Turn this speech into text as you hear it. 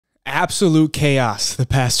Absolute chaos the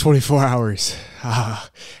past 24 hours.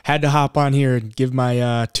 Had to hop on here and give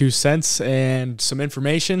my 2 cents and some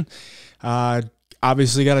information.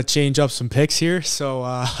 Obviously got to change up some picks here. So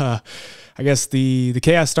I guess the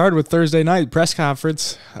chaos started with Thursday night press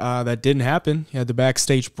conference. That didn't happen. You had the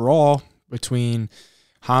backstage brawl between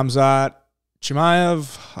Khamzat,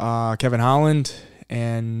 Chimaev, Kevin Holland,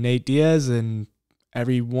 and Nate Diaz, and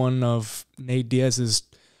every one of Nate Diaz's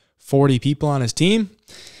 40 people on his team.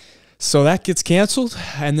 So that gets canceled.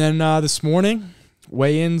 And then this morning,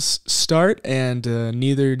 weigh-ins start, and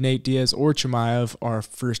neither Nate Diaz or Chimaev are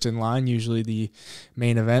first in line. Usually the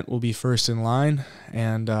main event will be first in line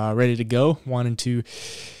and ready to go, wanting to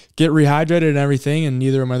get rehydrated and everything, and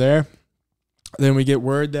neither of them are there. Then we get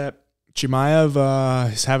word that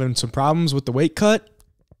Chimaev is having some problems with the weight cut,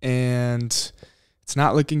 and it's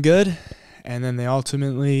not looking good. And then they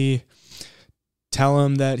ultimately tell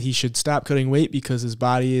him that he should stop cutting weight because his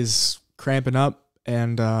body is cramping up,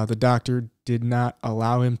 and the doctor did not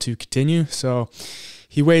allow him to continue. So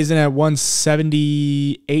he weighs in at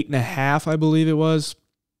 178.5, I believe it was.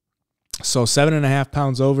 So 7.5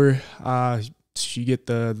 pounds over. You get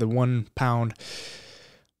the 1 pound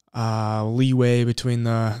leeway between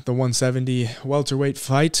the 170 welterweight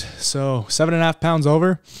fight. So 7.5 pounds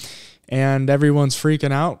over, and everyone's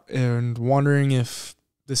freaking out and wondering if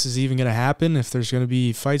this is even going to happen, if there's going to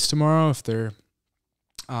be fights tomorrow, if they're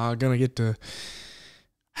going to get to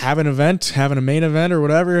have an event, having a main event or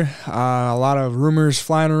whatever. A lot of rumors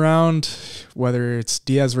flying around, whether it's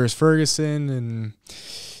Diaz versus Ferguson, and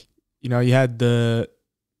you know, you had the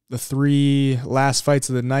 3 last fights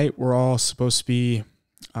of the night were all supposed to be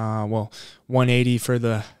 180 for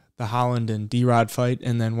the Holland and D-Rod fight,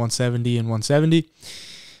 and then 170 and 170.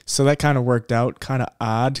 So that kind of worked out. Kind of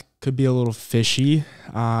odd. Could be a little fishy.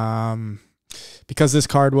 Because this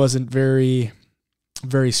card wasn't very,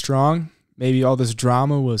 very strong. Maybe all this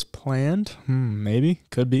drama was planned. Maybe.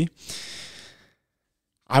 Could be.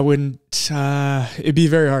 I wouldn't... it'd be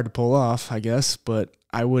very hard to pull off, I guess. But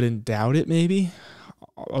I wouldn't doubt it, maybe.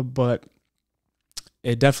 But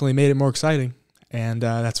it definitely made it more exciting. And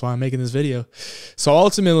that's why I'm making this video. So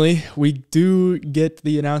ultimately, we do get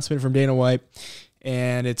the announcement from Dana White.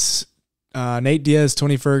 And it's Nate Diaz,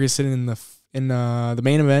 Tony Ferguson in the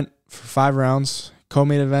main event for 5 rounds.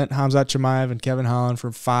 Co-main event, Khamzat Chimaev and Kevin Holland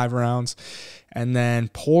for 5 rounds. And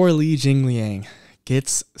then poor Li Jingliang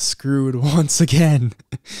gets screwed once again.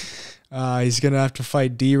 He's going to have to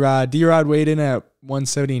fight D-Rod. D-Rod weighed in at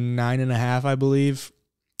 179.5, I believe,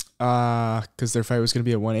 because their fight was going to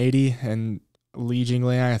be at 180. And Li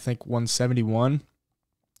Jingliang, I think, 171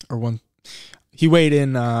 or 1... He weighed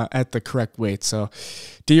in at the correct weight. So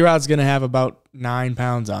D-Rod's going to have about 9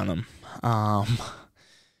 pounds on him. I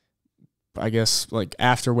guess like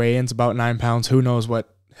after weigh-ins, about 9 pounds. Who knows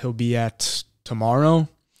what he'll be at tomorrow.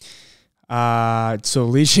 So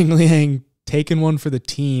Li Jingliang taking one for the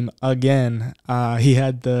team again. He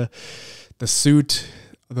had the suit,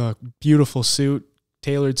 the beautiful suit,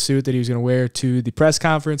 tailored suit that he was going to wear to the press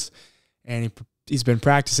conference. And he's been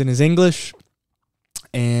practicing his English.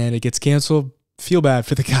 And it gets canceled. Feel bad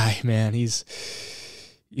for the guy, man. He's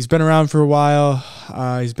been around for a while.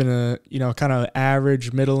 He's been a kind of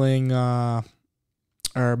average, middling, or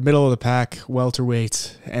middle of the pack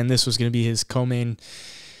welterweight, and this was going to be his co-main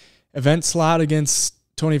event slot against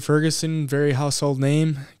Tony Ferguson. Very household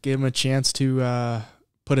name. Gave him a chance to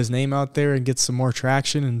put his name out there and get some more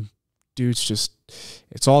traction. And dude's just,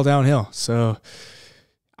 it's all downhill. So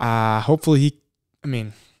hopefully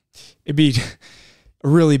it'd be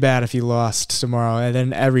really bad if he lost tomorrow, and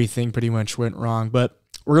then everything pretty much went wrong. But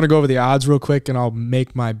we're going to go over the odds real quick, and I'll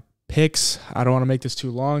make my picks. I don't want to make this too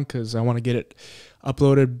long because I want to get it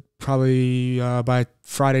uploaded probably by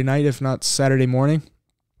Friday night, if not Saturday morning.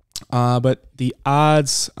 But the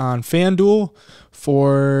odds on FanDuel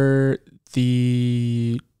for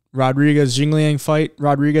the Rodriguez-Jingliang fight,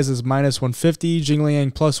 Rodriguez is -150,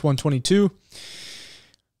 Jingliang plus 122.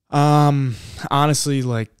 Honestly,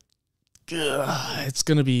 like, it's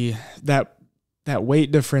going to be that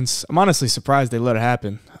weight difference. I'm honestly surprised they let it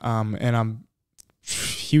happen. And I'm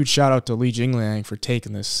huge shout out to Li Jingliang for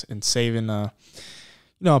taking this and saving a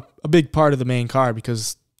big part of the main card,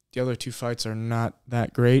 because the other 2 fights are not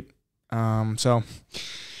that great. So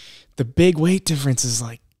the big weight difference is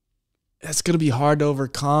like, it's going to be hard to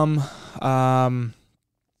overcome.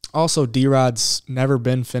 Also, D-Rod's never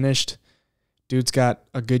been finished. Dude's got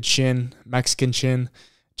a good chin, Mexican chin.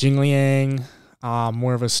 Jingliang,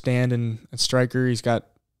 more of a stand and striker. He's got,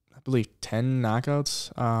 I believe, 10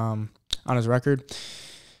 knockouts on his record.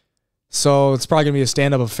 So it's probably going to be a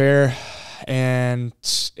stand-up affair. And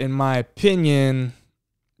in my opinion,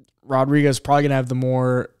 Rodriguez probably gonna have the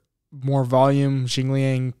more volume.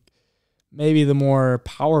 Jingliang maybe the more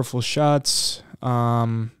powerful shots.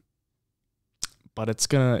 But it's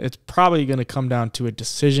probably gonna come down to a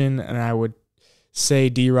decision, and I would say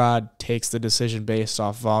D-Rod takes the decision based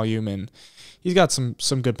off volume, and he's got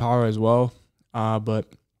some good power as well. But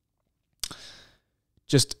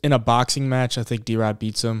just in a boxing match, I think D-Rod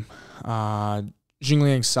beats him.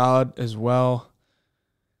 Jingliang's solid as well.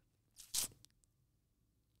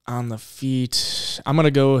 On the feet, I'm going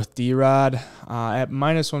to go with D-Rod at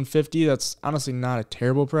 -150. That's honestly not a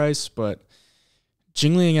terrible price, but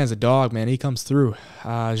Jingliang as a dog, man, he comes through.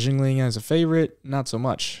 Jingliang as a favorite, not so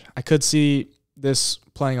much. I could see this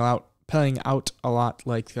playing out a lot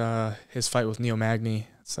like his fight with Neil Magny.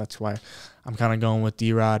 So that's why I'm kind of going with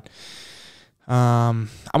D-Rod. I'm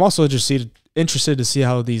also interested to see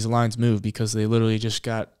how these lines move, because they literally just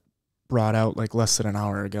got brought out like less than an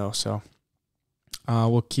hour ago. So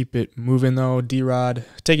we'll keep it moving though. D-Rod,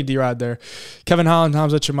 taking D-Rod there. Kevin Holland,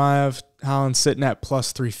 Khamzat Chimaev. Holland sitting at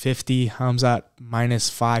 +350. Khamzat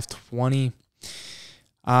 -520.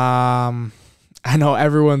 I know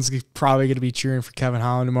everyone's probably going to be cheering for Kevin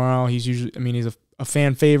Holland tomorrow. He's he's a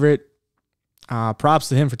fan favorite. Props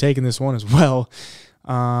to him for taking this one as well.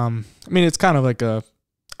 It's kind of like a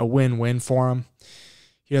win-win for him.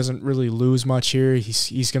 He doesn't really lose much here.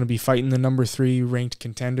 He's going to be fighting the number 3 ranked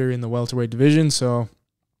contender in the welterweight division. So,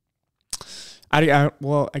 I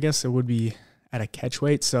guess it would be at a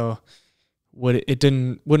catchweight. So,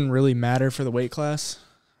 wouldn't really matter for the weight class,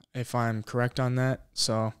 if I'm correct on that.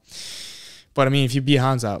 So, but if you beat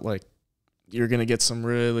Khamzat, like, you're going to get some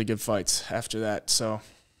really good fights after that. So,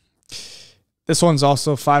 this one's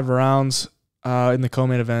also 5 rounds in the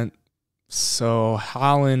co-main event. So,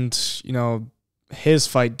 Holland, his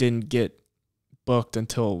fight didn't get booked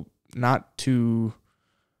until not too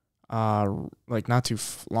long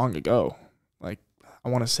ago. Like, I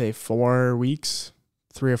want to say 4 weeks,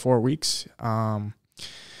 3 or 4 weeks.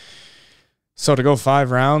 So to go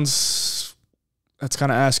 5 rounds, that's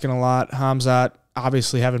kind of asking a lot. Khamzat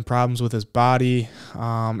obviously having problems with his body.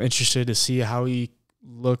 Interested to see how he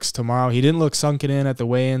looks tomorrow. He didn't look sunken in at the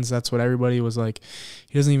weigh-ins. That's what everybody was like.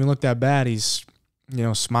 He doesn't even look that bad. He's,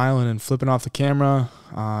 smiling and flipping off the camera.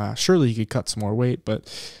 Surely he could cut some more weight, but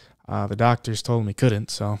the doctors told him he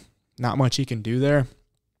couldn't, so not much he can do there.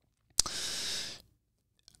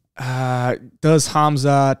 Does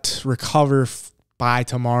Khamzat recover by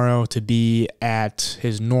tomorrow to be at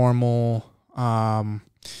his normal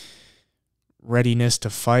readiness to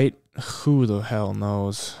fight? Who the hell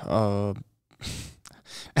knows?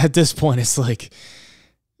 At this point, it's like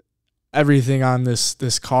everything on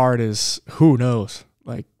this card is who knows.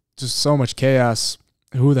 Like, just so much chaos.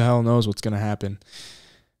 Who the hell knows what's going to happen?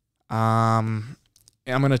 I'm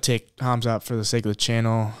going to take Khamzat for the sake of the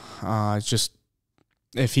channel. Just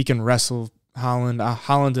if he can wrestle Holland.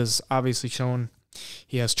 Holland has obviously shown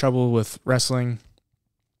he has trouble with wrestling.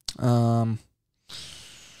 And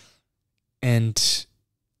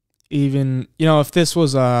even, if this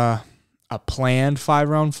was a planned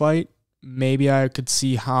 5-round fight, maybe I could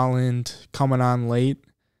see Holland coming on late.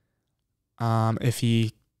 If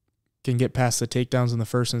he can get past the takedowns in the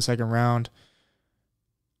first and second round.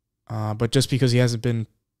 But just because he hasn't been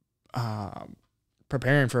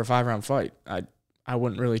preparing for a 5-round fight, I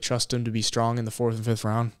wouldn't really trust him to be strong in the 4th and 5th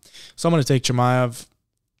round. So I'm going to take Chimaev.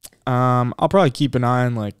 I'll probably keep an eye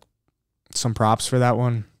on like some props for that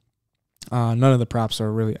one. None of the props are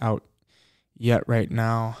really out yet right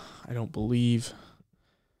now, I don't believe.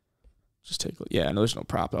 Just take, no, there's no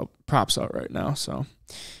props out right now. So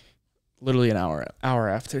literally an hour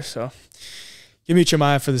after. So give me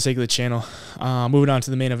Chimaev for the sake of the channel. Moving on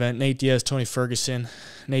to the main event, Nate Diaz, Tony Ferguson.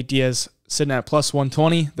 Nate Diaz sitting at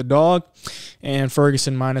 +120, the dog, and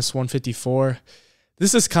Ferguson -154.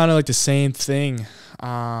 This is kind of like the same thing.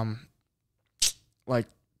 Like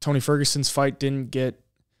Tony Ferguson's fight didn't get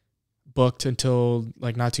booked until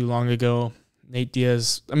like not too long ago. Nate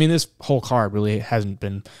Diaz, this whole card really hasn't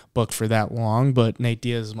been booked for that long, but Nate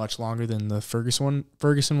Diaz is much longer than the Ferguson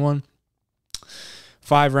one.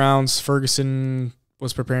 5 rounds. Ferguson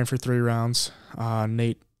was preparing for 3 rounds.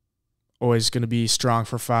 Nate always going to be strong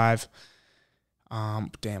for 5.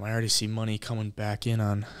 Damn, I already see money coming back in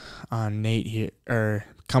on Nate here, or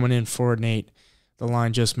coming in for Nate. The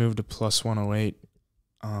line just moved to +108.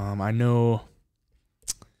 I know.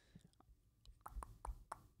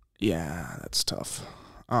 Yeah, that's tough.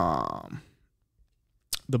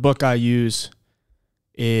 The book I use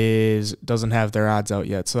doesn't have their odds out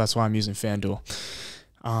yet, so that's why I'm using FanDuel.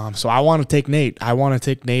 So I want to take Nate. I want to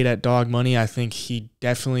take Nate at dog money. I think he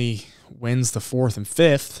definitely wins the 4th and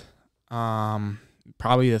 5th.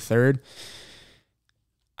 probably the third.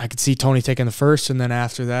 I could see Tony taking the first, and then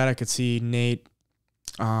after that, I could see Nate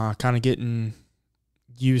kind of getting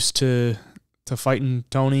used to fighting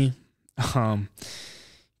Tony,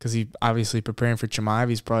 because he obviously preparing for Chimaev.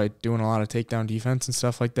 He's probably doing a lot of takedown defense and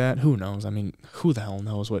stuff like that. Who knows? I mean, who the hell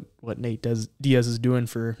knows what Diaz is doing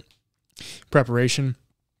for preparation?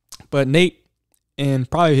 But Nate, in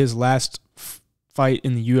probably his last fight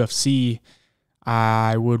in the UFC,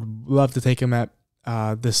 I would love to take him at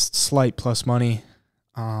this slight plus money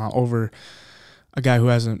over a guy who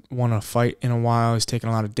hasn't won a fight in a while. He's taken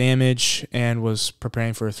a lot of damage and was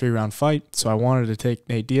preparing for a 3-round fight. So I wanted to take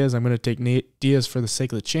Nate Diaz. I'm going to take Nate Diaz for the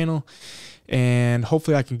sake of the channel. And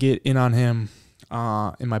hopefully I can get in on him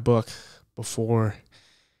in my book before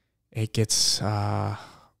it gets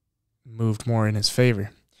moved more in his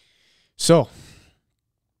favor. So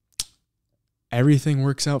everything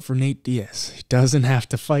works out for Nate Diaz. He doesn't have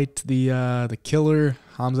to fight the killer,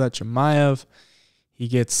 Khamzat Chimaev. He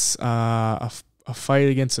gets a fight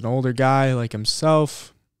against an older guy like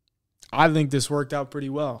himself. I think this worked out pretty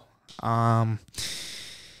well. Honestly,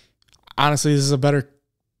 this is a better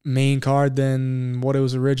main card than what it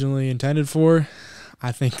was originally intended for.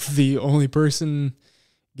 I think the only person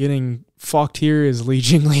getting fucked here is Li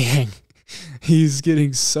Jingliang. He's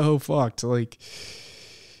getting so fucked. Like,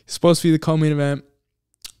 it's supposed to be the co-main event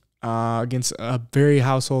against a very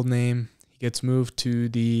household name. He gets moved to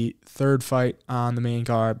the third fight on the main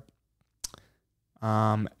card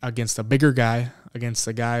against a bigger guy, against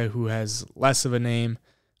a guy who has less of a name,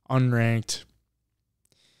 unranked.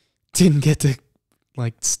 Didn't get to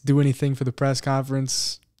like do anything for the press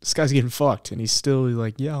conference. This guy's getting fucked, and he's still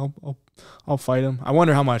like, yeah, I'll fight him. I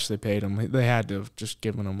wonder how much they paid him. They had to have just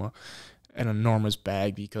given him an enormous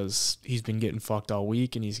bag because he's been getting fucked all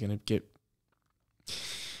week, and he's gonna get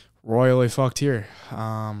royally fucked here.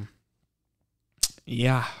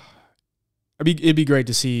 Yeah, it'd be great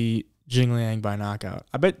to see Jingliang by knockout.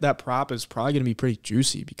 I bet that prop is probably gonna be pretty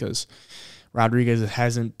juicy because Rodriguez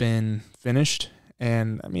hasn't been finished,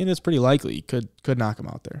 and I mean it's pretty likely he could knock him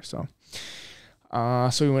out there. So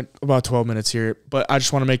we went about 12 minutes here, but I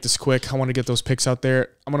just want to make this quick. I want to get those picks out there.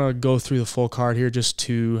 I'm gonna go through the full card here just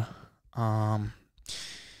to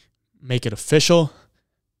make it official.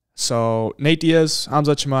 So Nate Diaz,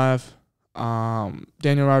 Khamzat Chimaev,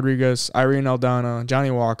 Daniel Rodriguez, Irene Aldana,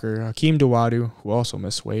 Johnny Walker, Hakeem Dawadu, who also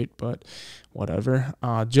missed weight, but whatever.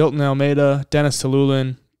 Jilton Almeida, Dennis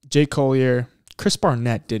Talulin, Jake Collier. Chris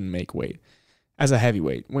Barnett didn't make weight as a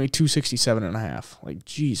heavyweight, weighed 267.5. Like,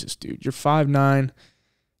 Jesus, dude, you're 5'9".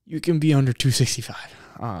 You can be under 265.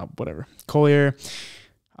 Whatever. Collier,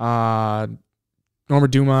 Norma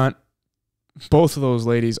Dumont. Both of those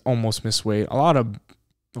ladies almost missed weight. A lot of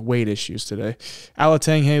weight issues today.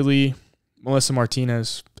 Alatang Haley, Melissa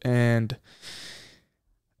Martinez, and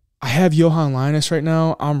I have Johan Linus right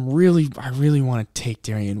now. I really want to take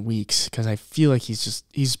Darian Weeks because I feel like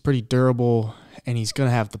he's pretty durable and he's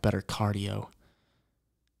gonna have the better cardio.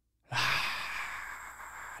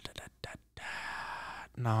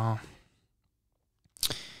 No.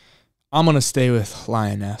 I'm gonna stay with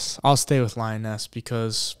Lioness. I'll stay with Lioness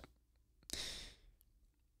because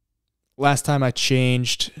last time I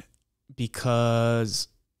changed my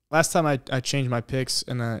picks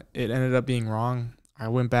and it ended up being wrong. I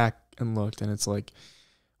went back and looked, and it's like,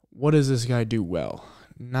 what does this guy do well?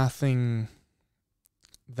 Nothing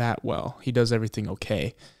that well. He does everything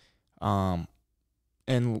okay. And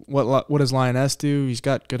what does Lioness do? He's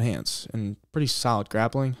got good hands and pretty solid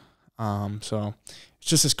grappling. So it's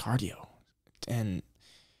just his cardio. And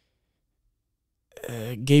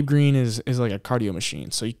Gabe Green is like a cardio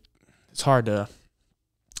machine. So it's hard to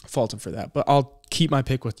fault him for that. But I'll keep my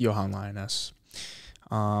pick with Johan Lioness.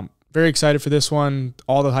 Very excited for this one.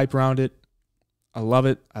 All the hype around it. I love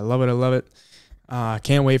it. I love it. I love it.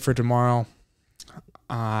 Can't wait for tomorrow.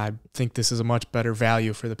 I think this is a much better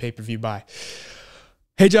value for the pay-per-view buy.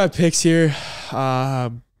 Hey, Job Picks here.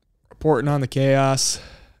 Reporting on the chaos.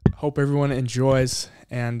 Hope everyone enjoys.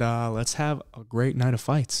 And let's have a great night of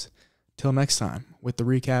fights. Till next time, with the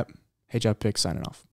recap, Hey, Job Picks signing off.